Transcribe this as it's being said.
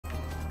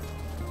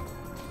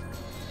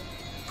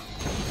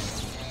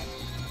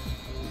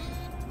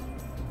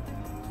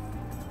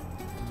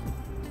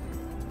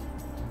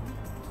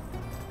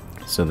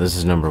So this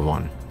is number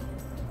 1.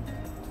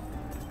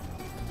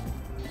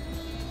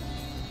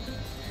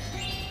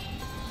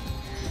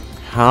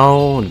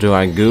 How do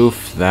I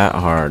goof that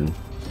hard?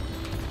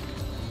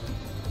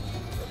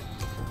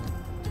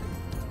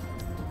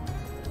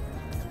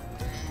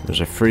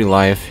 There's a free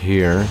life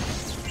here.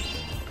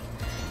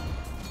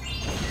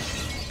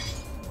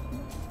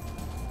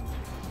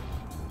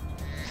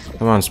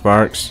 Come on,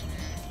 Sparks.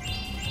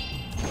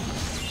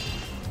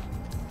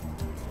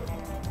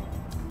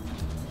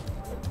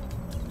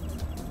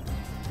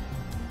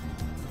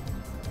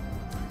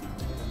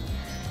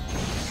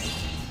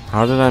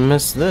 How did I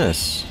miss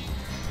this?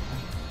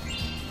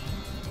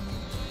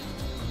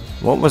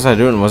 What was I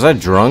doing? Was I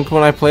drunk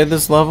when I played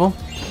this level?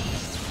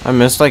 I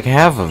missed like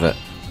half of it.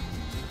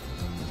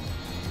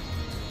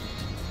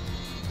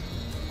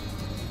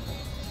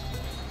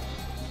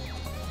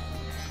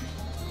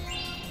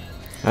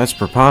 That's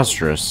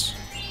preposterous.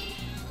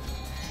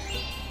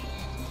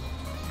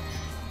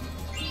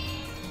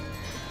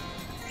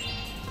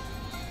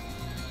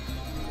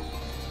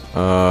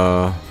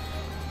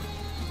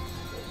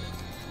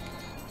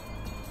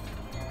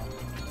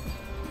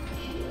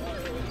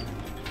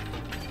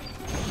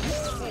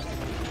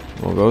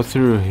 We'll go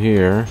through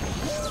here.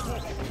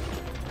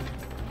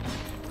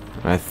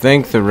 I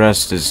think the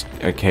rest is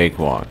a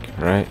cakewalk,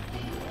 right?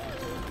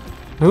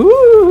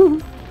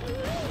 Ooh!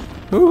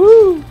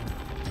 Ooh!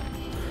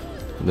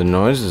 The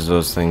noises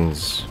those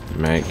things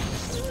make.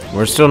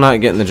 We're still not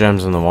getting the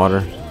gems in the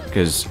water,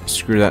 because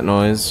screw that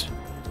noise.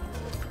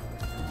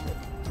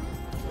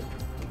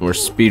 We're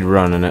speed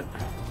running it.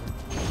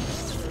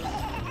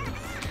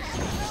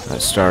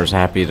 That star's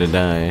happy to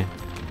die.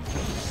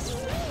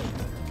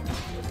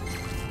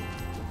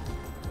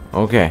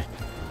 Okay.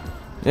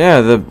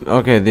 Yeah,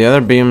 the other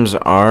beams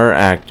are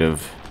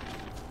active.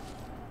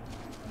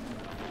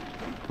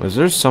 Was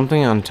there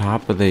something on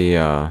top of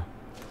the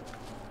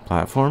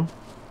platform?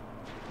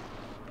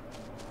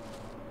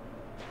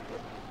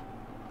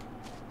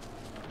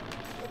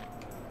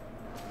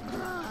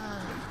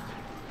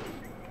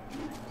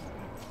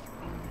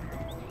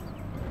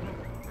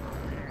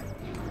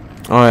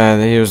 Oh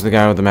yeah, he was the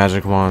guy with the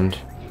magic wand.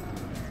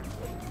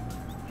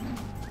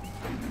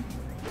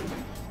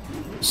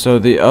 So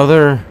the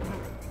other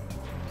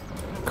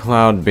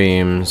cloud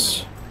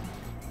beams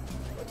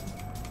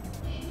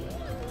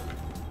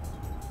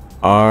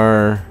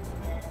are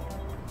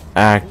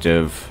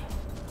active.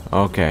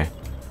 Okay.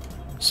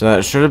 So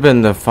that should have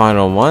been the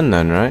final one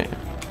then, right?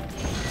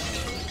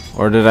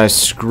 Or did I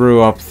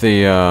screw up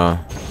the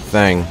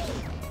thing?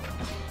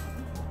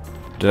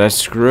 Did I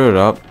screw it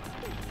up?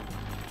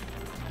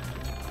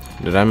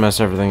 Did I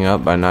mess everything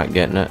up by not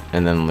getting it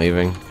and then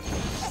leaving?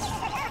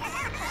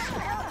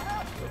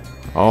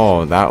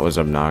 Oh, that was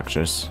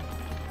obnoxious.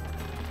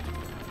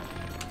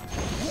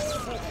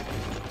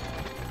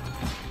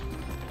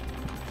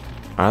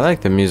 I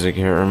like the music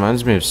here. It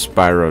reminds me of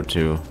Spyro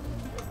 2.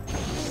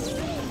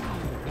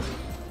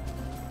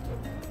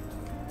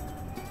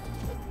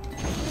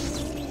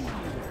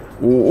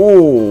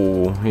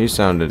 Ooh, he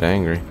sounded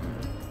angry.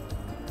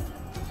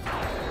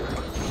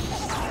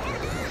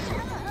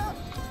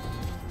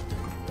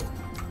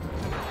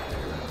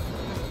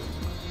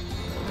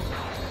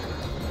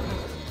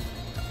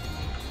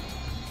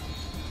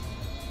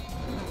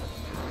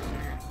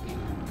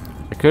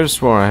 I could have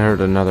sworn I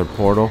heard another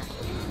portal,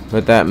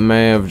 but that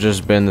may have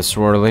just been the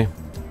swirly.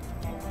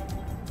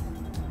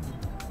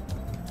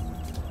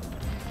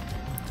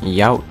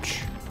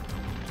 Youch.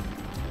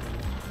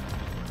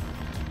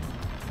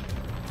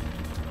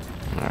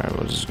 Alright,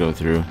 we'll just go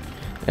through.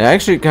 It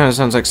actually kind of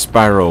sounds like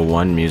Spyro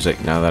 1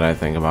 music now that I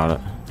think about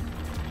it.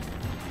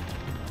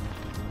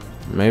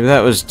 Maybe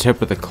that was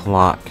tip of the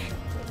clock.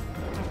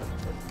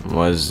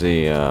 Was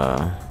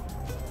the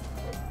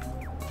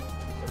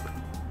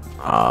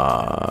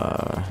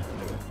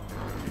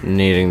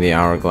needing the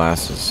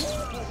hourglasses.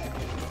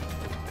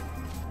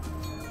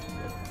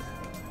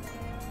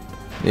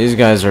 These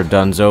guys are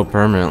donezo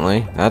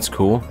permanently. That's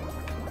cool.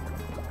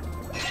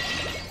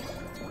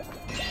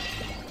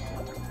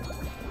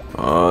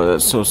 Oh,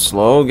 that's so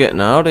slow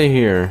getting out of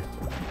here.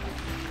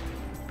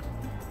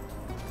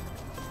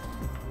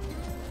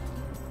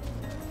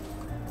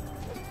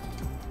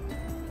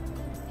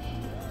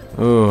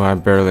 Ooh, I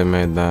barely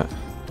made that.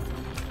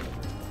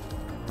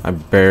 I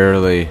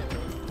barely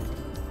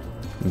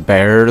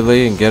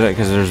get it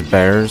because there's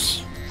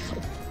bears.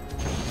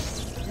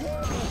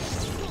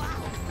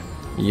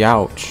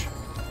 Youch.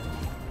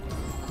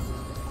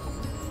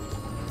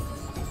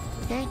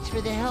 Thanks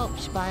for the help,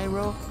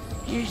 Spyro.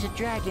 Here's a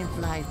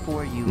dragonfly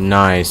for you.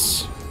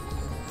 Nice.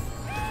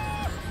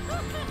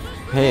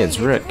 Hey, it's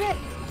Rick.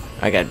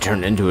 I got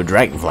turned into a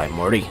dragonfly,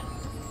 Morty.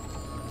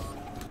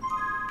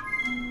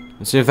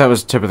 Let's see if that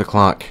was tip of the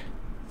clock.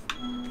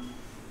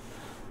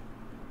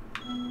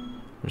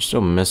 We're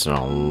still missing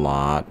a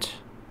lot.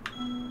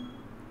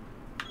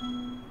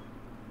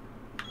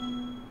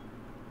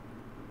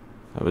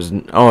 That was...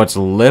 Oh, it's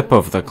lip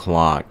of the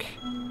clock.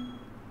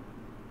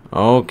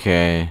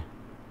 Okay.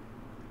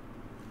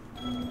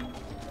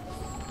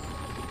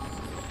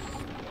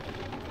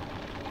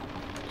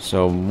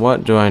 So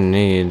what do I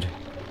need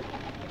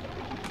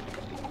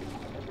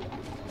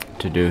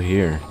to do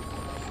here?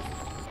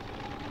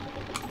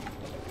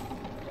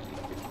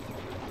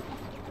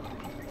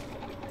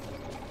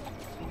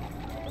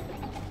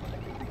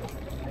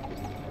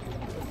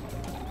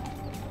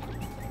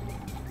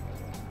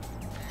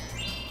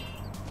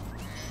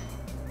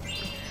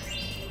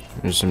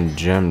 There's some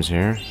gems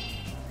here.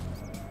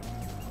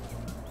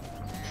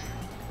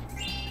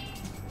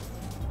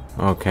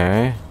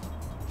 Okay.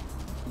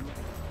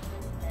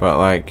 But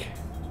like,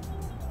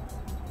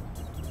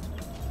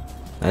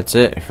 that's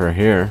it for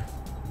here.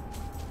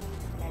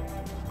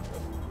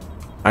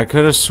 I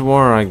could have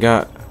swore I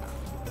got...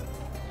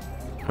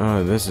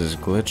 Oh, this is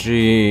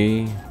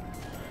glitchy.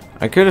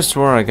 I could have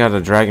swore I got a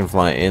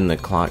dragonfly in the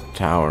clock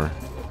tower.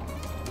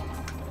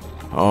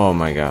 Oh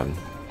my god.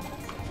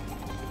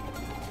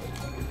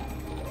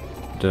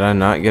 Did I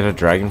not get a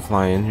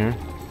dragonfly in here?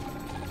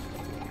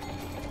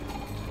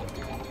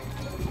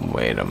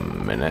 Wait a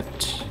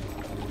minute.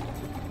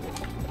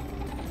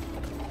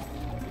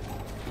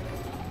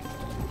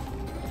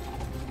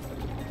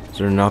 Is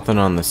there nothing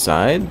on the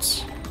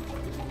sides?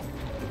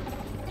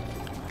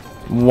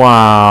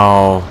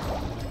 Wow.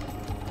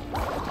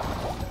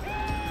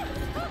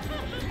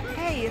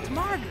 Hey, it's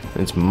Margaret.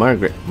 It's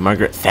Margaret.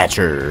 Margaret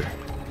Thatcher.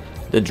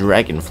 The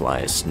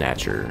dragonfly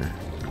snatcher.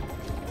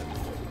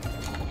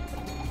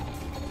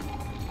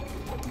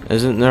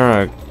 Isn't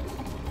there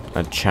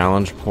a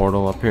challenge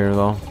portal up here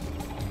though?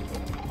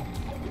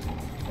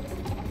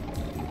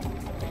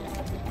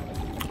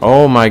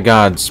 Oh my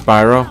god,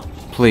 Spyro,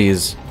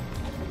 please.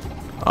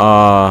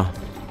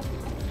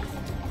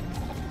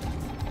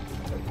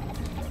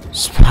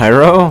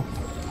 Spyro?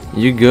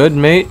 You good,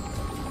 mate?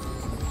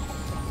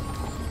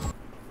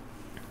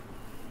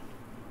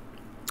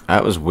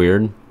 That was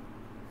weird.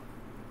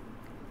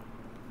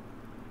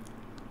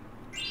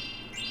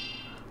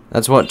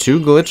 That's what, 2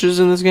 glitches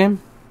in this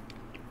game?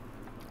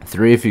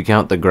 3 if you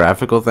count the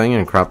graphical thing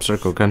in Crop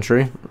Circle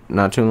Country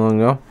not too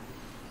long ago.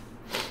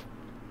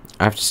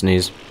 I have to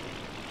sneeze.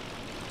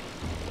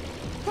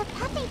 The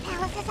Puffy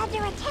Palace is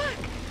under attack.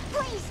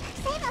 Please,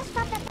 save us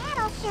from the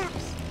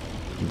battleships.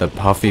 The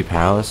Puffy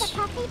Palace? The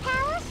Puffy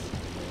Palace?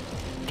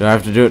 Do I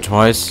have to do it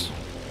twice?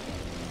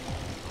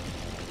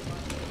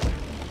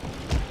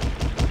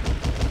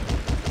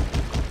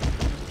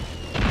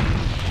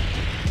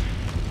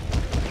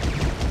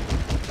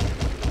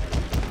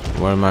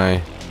 What am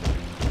I...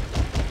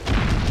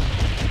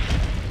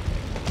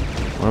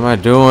 What am I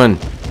doing?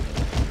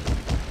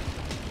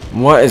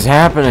 What is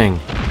happening?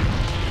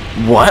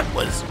 What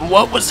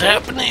was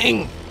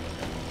happening?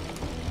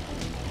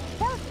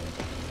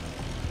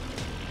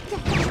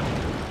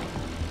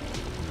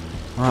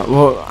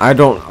 Well, I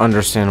don't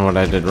understand what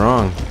I did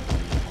wrong.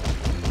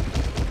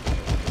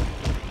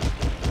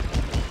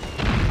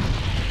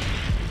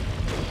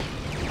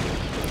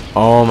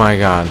 Oh my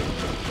god.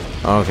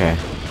 Okay.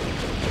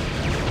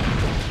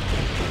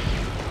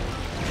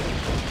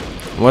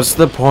 What's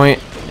the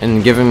point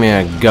in giving me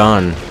a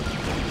gun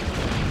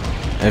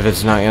if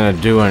it's not gonna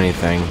do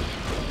anything?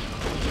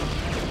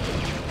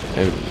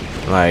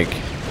 Like...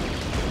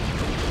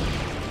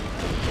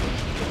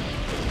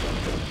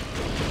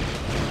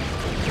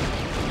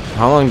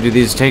 How long do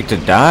these take to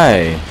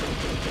die?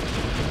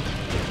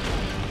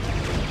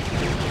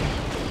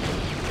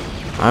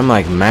 I'm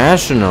like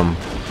mashing them.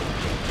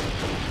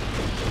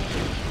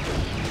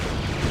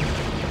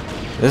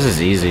 This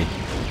is easy.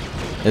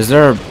 Is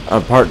there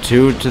a part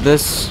 2 to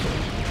this?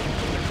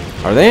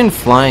 Are they in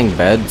flying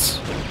beds?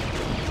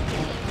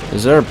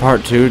 Is there a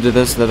part 2 to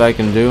this that I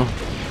can do?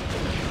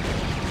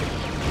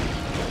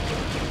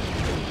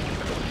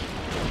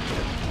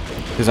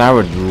 Because I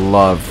would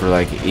love for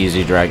like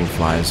easy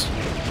dragonflies.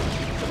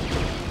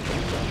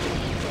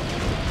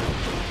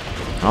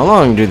 How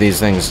long do these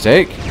things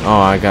take? Oh,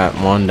 I got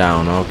 1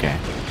 down. Okay.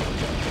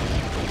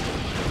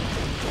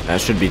 That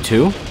should be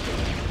 2.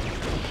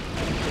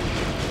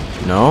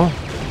 No?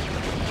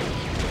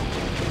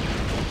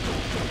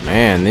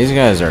 Man, these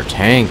guys are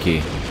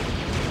tanky.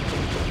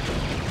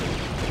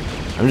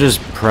 I'm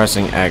just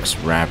pressing X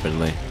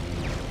rapidly.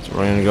 So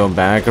we're gonna go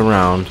back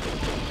around.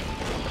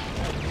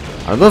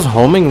 Are those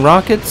homing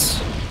rockets?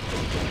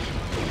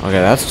 Okay,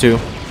 that's 2.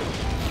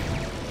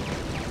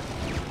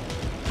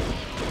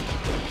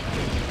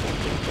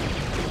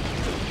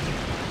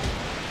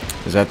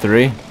 Is that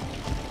 3?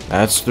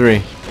 That's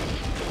 3.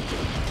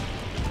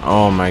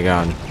 Oh my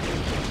god.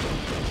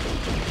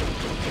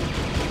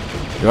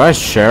 Do I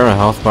share a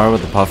health bar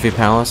with the Puffy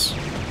Palace?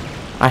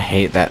 I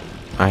hate that.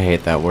 I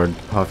hate that word,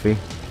 Puffy.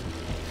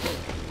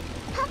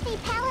 Puffy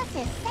Palace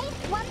is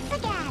safe once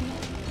again.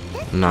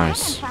 This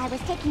Nice. Dragonfly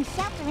was taking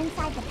shelter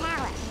inside the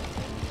palace.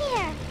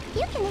 Here,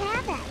 you can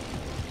have it.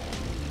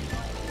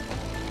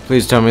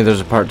 Please tell me there's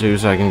a part 2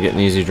 so I can get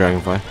an easy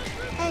dragonfly.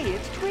 Hey,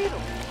 it's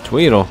Tweedle.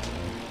 Tweedle.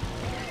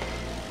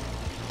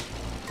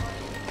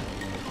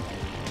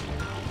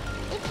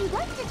 If you'd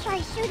like to try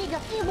shooting a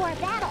few more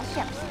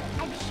battleships,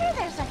 I'm sure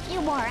there's a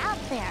few more out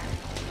there.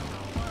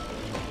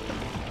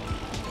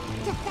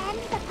 Defend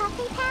the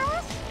Puffy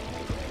Palace?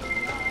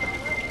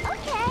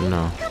 Okay.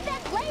 No. Come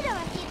back later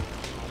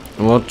if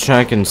you... We'll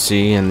check and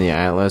see in the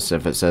atlas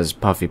if it says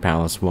Puffy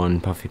Palace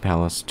 1, Puffy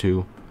Palace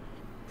 2.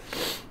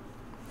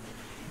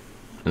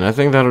 And I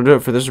think that'll do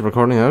it for this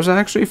recording. That was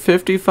actually a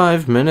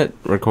 55-minute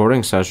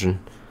recording session.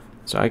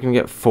 So I can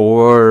get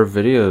 4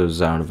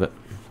 videos out of it.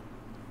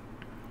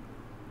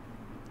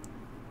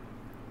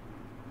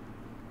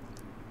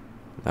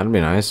 That'd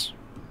be nice.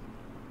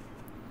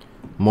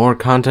 More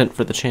content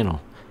for the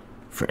channel.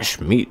 Fresh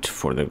meat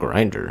for the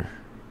grinder.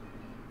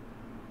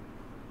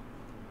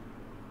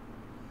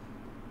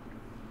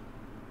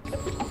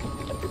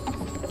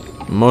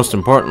 Most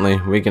importantly,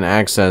 we can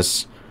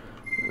access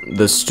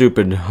the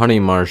stupid honey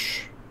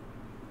marsh.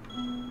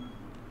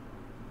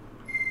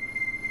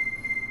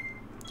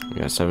 We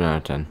got 7 out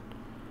of 10.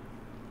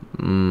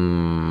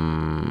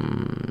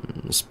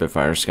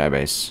 Spitfire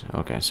Skybase.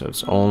 Okay, so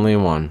it's only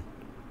 1.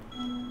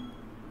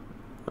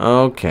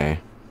 Okay.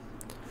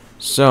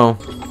 So,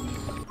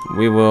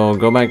 we will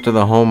go back to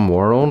the home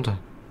world.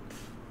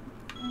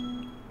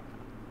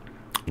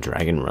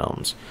 Dragon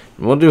Realms.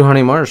 We'll do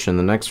Honey Marsh in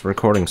the next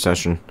recording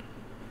session.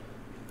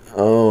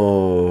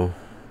 Oh,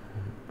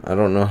 I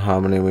don't know how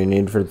many we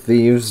need for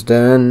Thieves'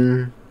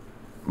 Den,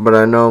 but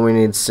I know we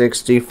need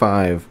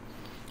 65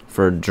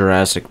 for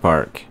Jurassic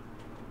Park.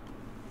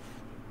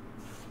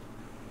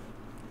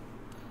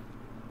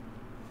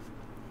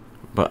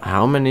 But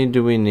how many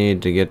do we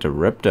need to get to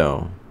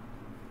Ripto?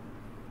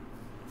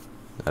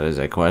 That is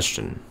a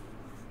question.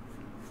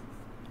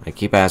 I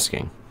keep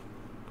asking.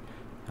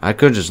 I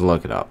could just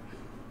look it up,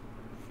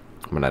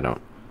 but I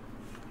don't.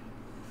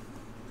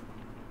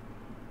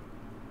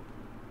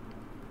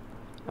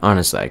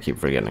 Honestly, I keep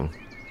forgetting.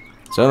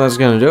 So that's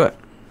gonna do it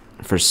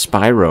for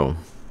Spyro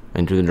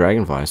Into the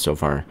Dragonfly so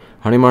far.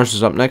 Honey Marsh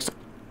is up next.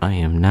 I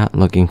am not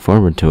looking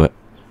forward to it.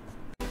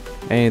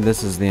 Hey,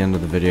 this is the end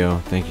of the video.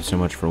 Thank you so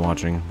much for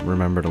watching.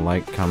 Remember to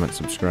like, comment,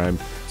 subscribe.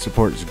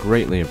 Support is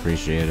greatly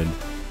appreciated.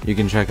 You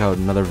can check out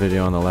another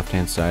video on the left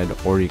hand side,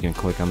 or you can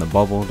click on the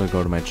bubble to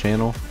go to my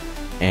channel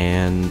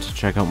and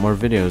check out more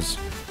videos.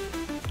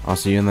 I'll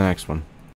see you in the next one.